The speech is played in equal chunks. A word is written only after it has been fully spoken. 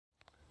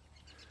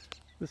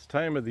This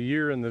time of the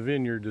year in the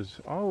vineyard is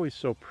always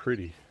so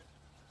pretty.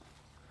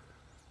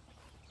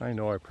 I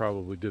know I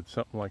probably did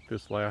something like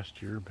this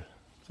last year, but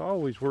it's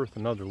always worth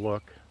another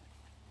look.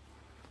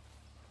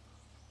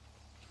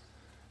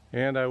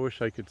 And I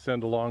wish I could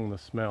send along the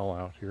smell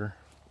out here.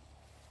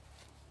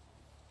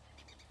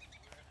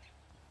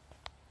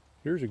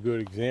 Here's a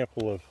good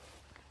example of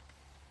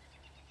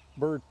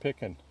bird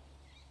picking.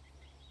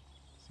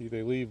 See,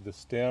 they leave the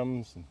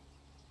stems and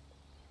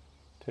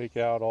take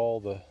out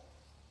all the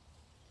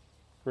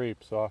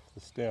grapes off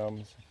the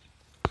stems.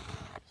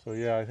 So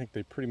yeah, I think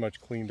they pretty much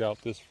cleaned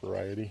out this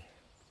variety.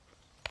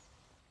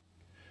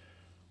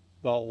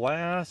 The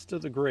last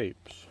of the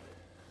grapes.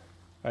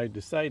 I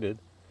decided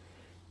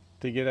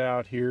to get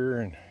out here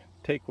and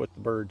take what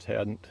the birds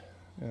hadn't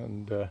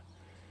and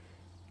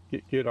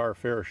get our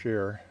fair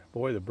share.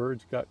 Boy, the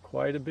birds got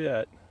quite a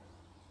bit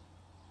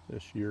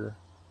this year.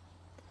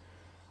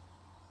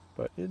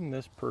 But isn't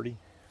this pretty?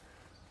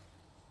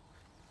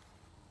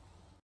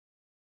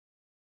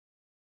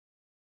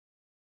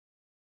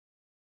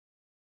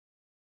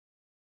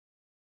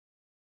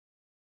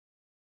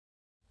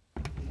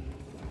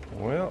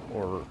 Well,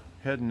 we're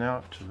heading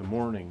out to the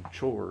morning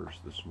chores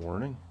this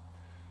morning,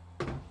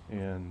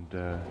 and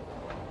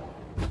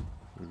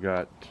we've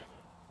got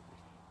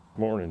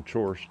morning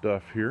chore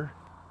stuff here.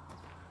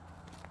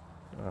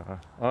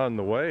 On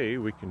the way,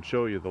 we can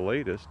show you the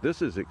latest.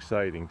 This is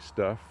exciting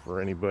stuff for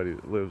anybody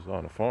that lives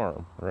on a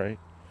farm, right?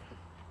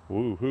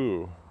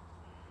 Woohoo!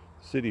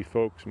 City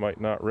folks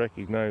might not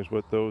recognize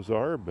what those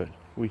are, but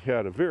we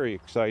had a very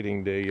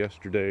exciting day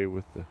yesterday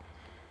with the,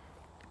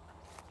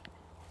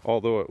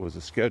 although it was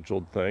a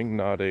scheduled thing,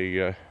 not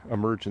a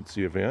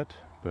emergency event,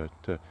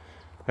 but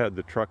had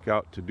the truck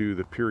out to do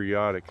the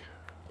periodic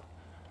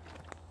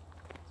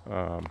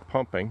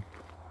pumping.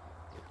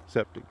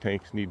 Septic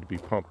tanks need to be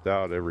pumped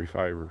out every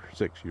 5 or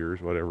 6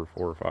 years, whatever,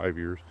 4 or 5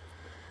 years.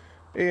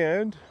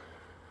 And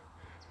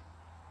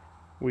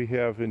we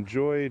have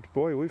enjoyed,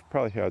 boy, we've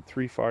probably had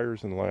 3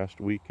 fires in the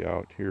last week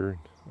out here.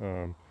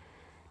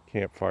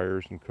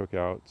 Campfires and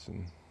cookouts,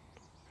 and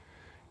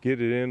get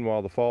it in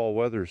while the fall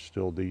weather's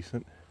still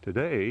decent.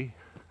 Today,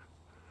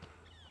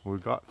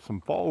 we've got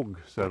some fog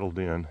settled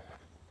in.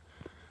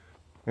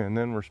 And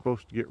then we're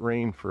supposed to get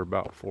rain for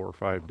about 4 or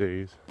 5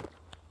 days.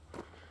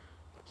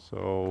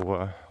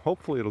 So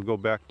hopefully it'll go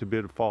back to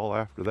bit of fall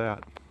after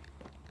that.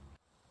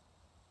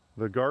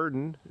 The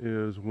garden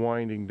is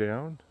winding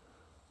down.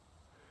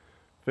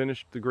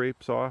 Finished the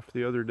grapes off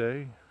the other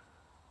day.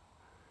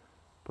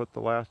 Put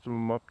the last of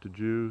them up to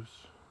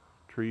juice.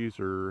 Trees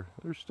are,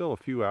 there's still a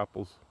few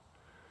apples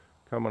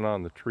coming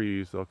on the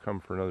trees. They'll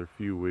come for another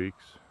few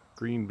weeks.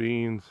 Green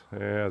beans,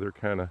 yeah, they're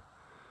kind of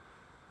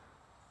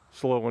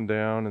slowing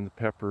down, and the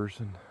peppers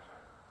and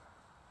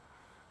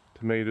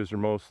tomatoes are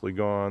mostly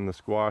gone. The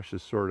squash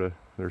is sort of,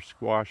 there's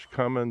squash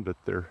coming, but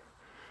they're,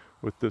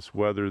 with this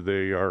weather,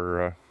 they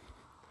are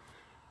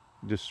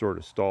just sort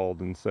of stalled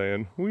and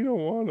saying, we don't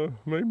want to,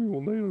 maybe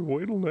we'll need to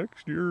wait till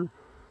next year.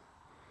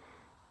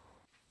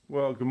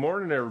 Well, good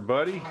morning,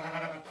 everybody.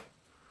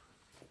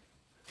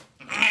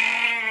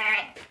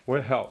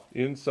 Well,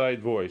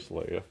 inside voice,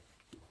 Leia.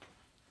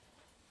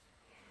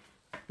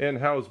 And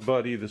how's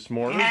Buddy this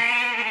morning?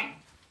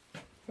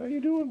 How you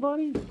doing,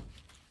 Buddy?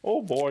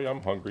 Oh boy,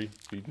 I'm hungry.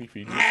 Feed me,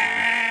 feed me,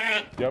 feed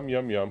me. Yum,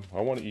 yum, yum.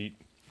 I want to eat.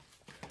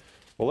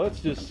 Well,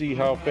 let's just see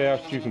how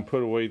fast you can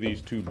put away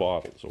these 2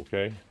 bottles,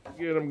 okay?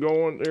 Get them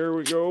going. There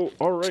we go.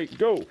 All right,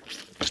 go.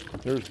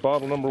 There's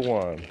bottle number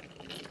 1.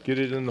 Get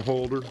it in the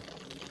holder.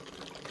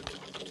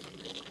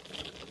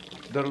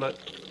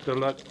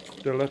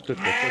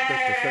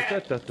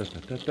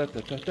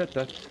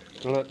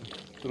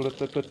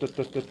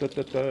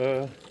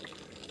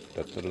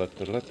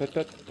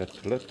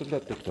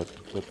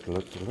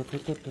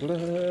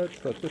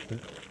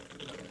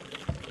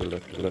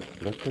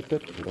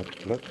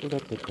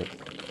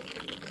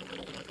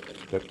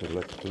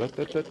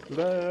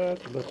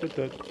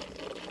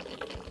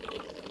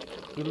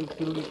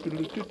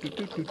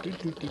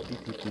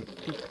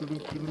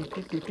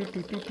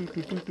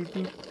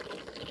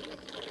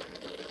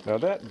 Now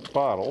that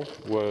bottle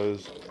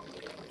was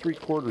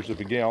 3/4 of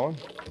a gallon,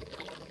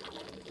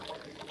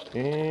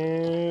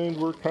 and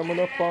we're coming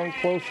up on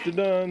close to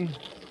done.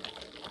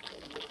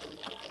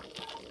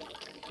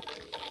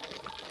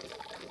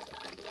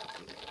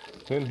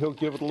 Then he'll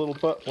give it a little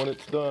butt when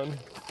it's done.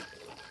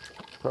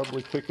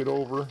 Probably pick it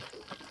over.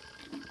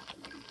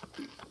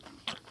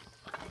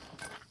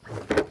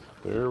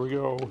 There we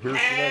go. Here's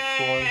the next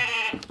one.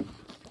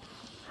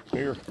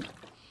 Here.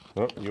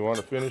 Oh, you want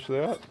to finish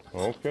that?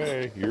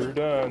 Okay, you're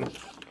done.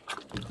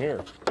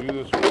 Here, do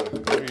this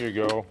one. There you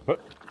go.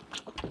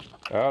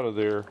 Out of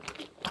there.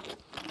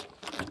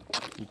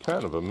 You're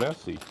kind of a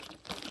messy.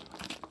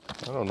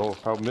 I don't know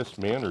how Miss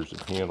Manners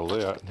would handle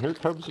that. Here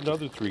comes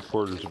another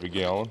 3/4 of a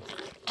gallon.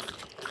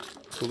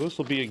 So this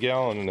will be 1.5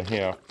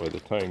 gallons by the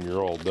time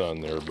you're all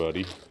done there,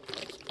 buddy.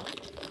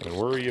 And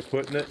where are you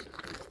putting it?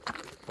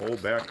 Oh,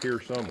 back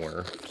here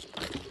somewhere.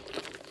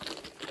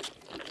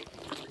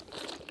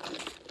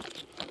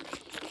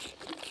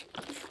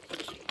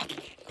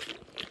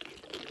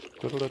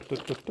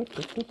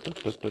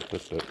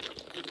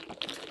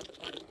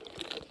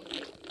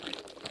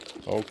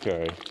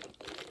 Okay.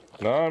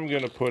 Now I'm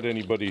going to put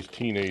anybody's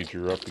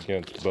teenager up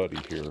against Buddy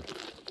here.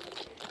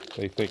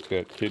 They think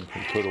that kid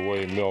can put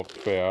away milk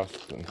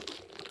fast, and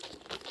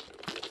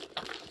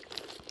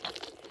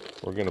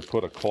we're going to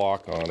put a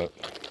clock on it.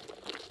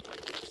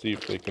 See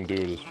if they can do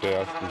it as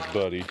fast as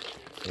Buddy.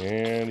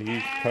 And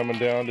he's coming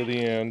down to the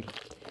end.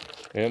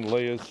 And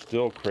Leia's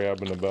still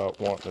crabbing about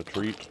wanting a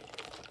treat.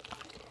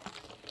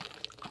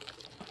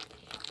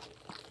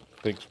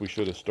 Thinks we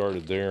should have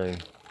started there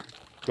and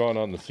gone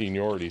on the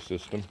seniority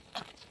system.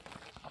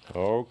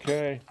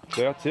 Okay,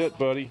 that's it,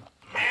 buddy.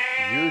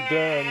 You're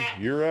done.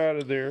 You're out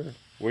of there.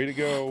 Way to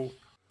go.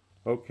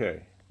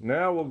 Okay,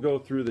 now we'll go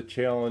through the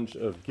challenge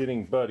of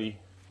getting Buddy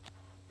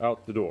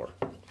out the door.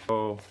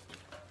 So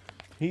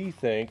he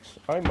thinks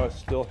I must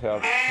still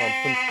have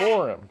something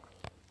for him.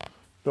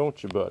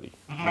 Don't you, Buddy?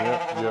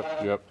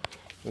 Yep.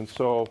 And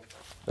so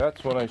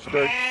that's when I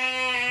start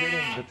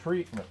getting the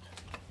treatment.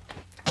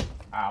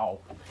 Ow.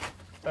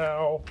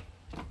 Ow.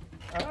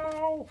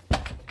 Ow.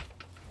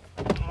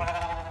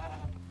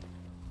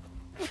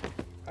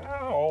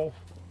 Ow.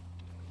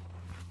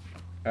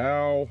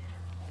 Ow.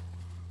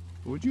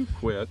 Would you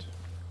quit?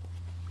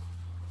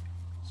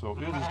 So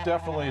it is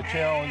definitely a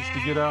challenge to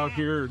get out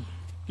here and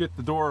get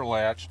the door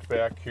latched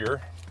back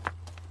here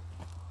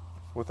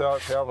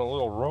without having a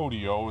little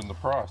rodeo in the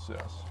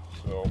process.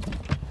 So,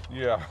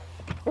 yeah.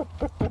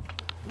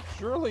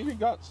 Surely you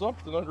got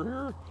something under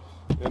here.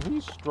 And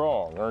he's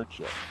strong, aren't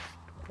you?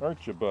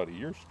 Aren't you, Buddy?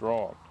 You're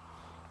strong,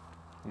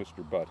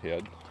 Mr.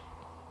 Butthead.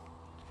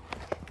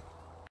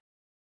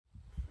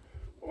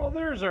 Well,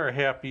 there's our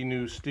happy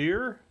new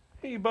steer.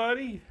 Hey,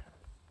 Buddy.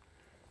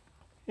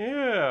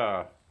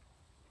 Yeah.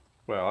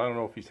 Well, I don't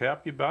know if he's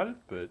happy about it,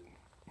 but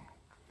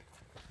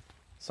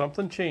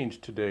something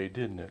changed today,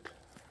 didn't it?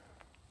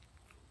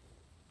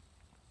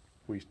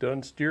 We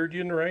done steered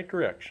you in the right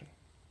direction.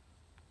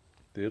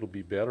 It'll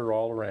be better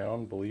all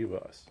around, believe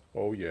us.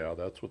 Oh yeah,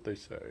 that's what they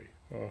say.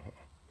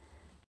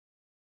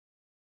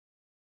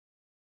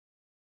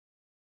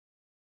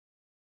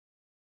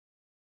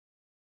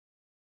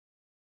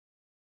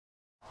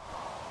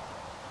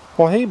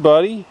 Well, hey,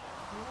 Buddy. He's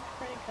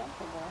pretty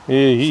comfortable.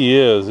 Yeah, he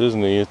is,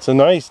 isn't he? It's a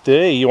nice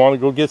day. You want to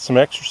go get some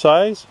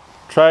exercise?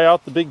 Try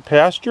out the big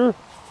pasture?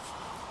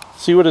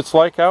 See what it's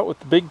like out with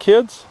the big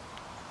kids?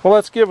 Well,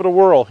 let's give it a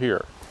whirl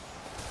here.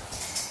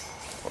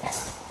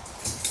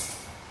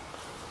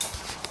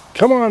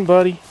 Come on,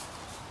 Buddy.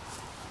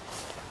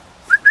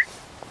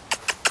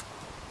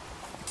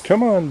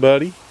 Come on,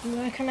 Buddy. You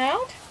want to come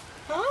out?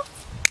 Huh?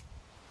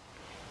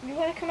 You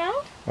want to come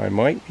out? I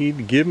might need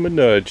to give him a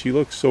nudge. He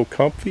looks so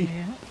comfy.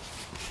 Yeah.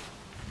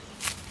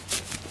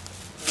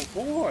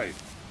 Oh, boy.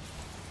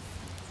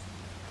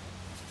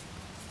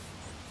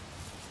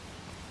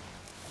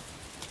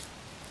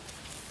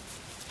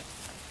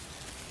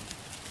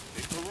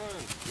 Take a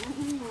run.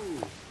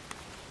 Woohoo!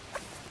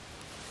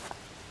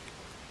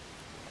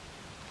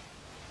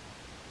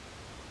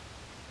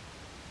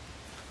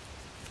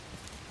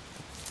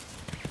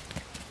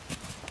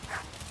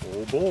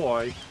 Oh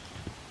boy.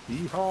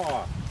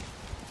 Yeehaw.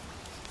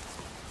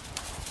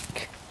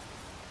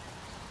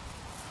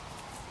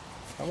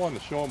 I want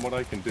to show him what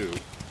I can do.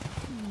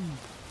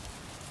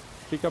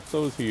 Kick up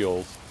those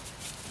heels.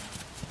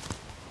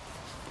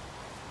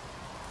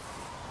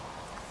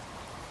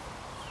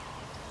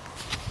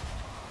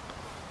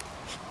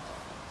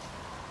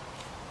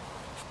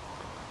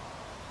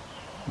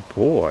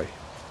 Boy.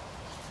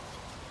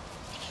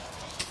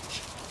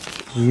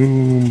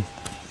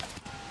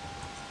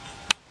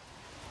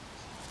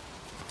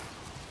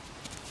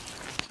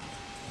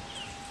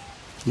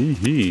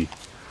 Hee.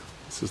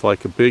 This is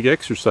like a big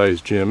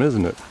exercise gym,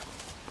 isn't it?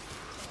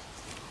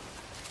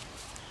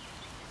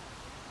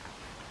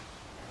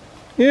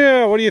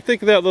 Yeah, what do you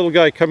think of that little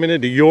guy coming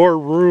into your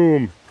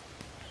room?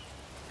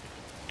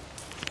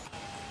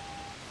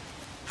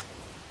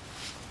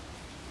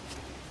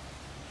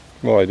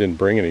 Well, I didn't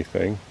bring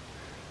anything.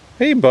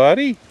 Hey,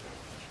 buddy.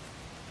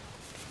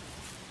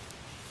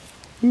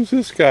 Who's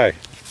this guy?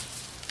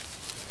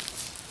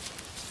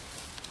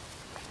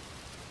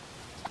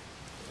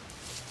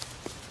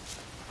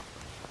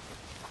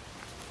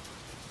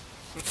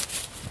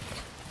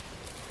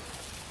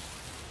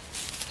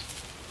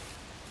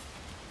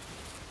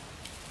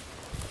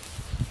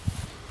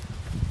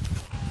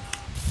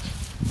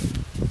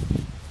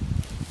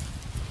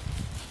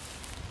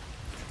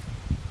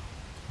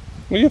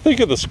 What do you think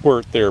of the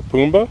squirt there,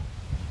 Pumbaa?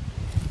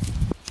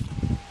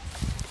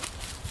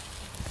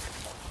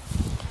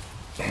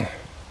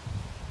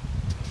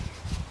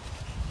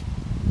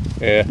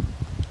 Yeah,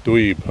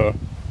 dweeb, huh?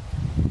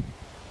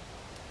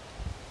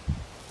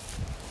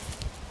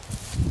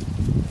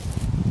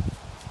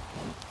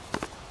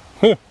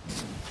 Huh.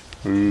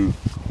 Ooh.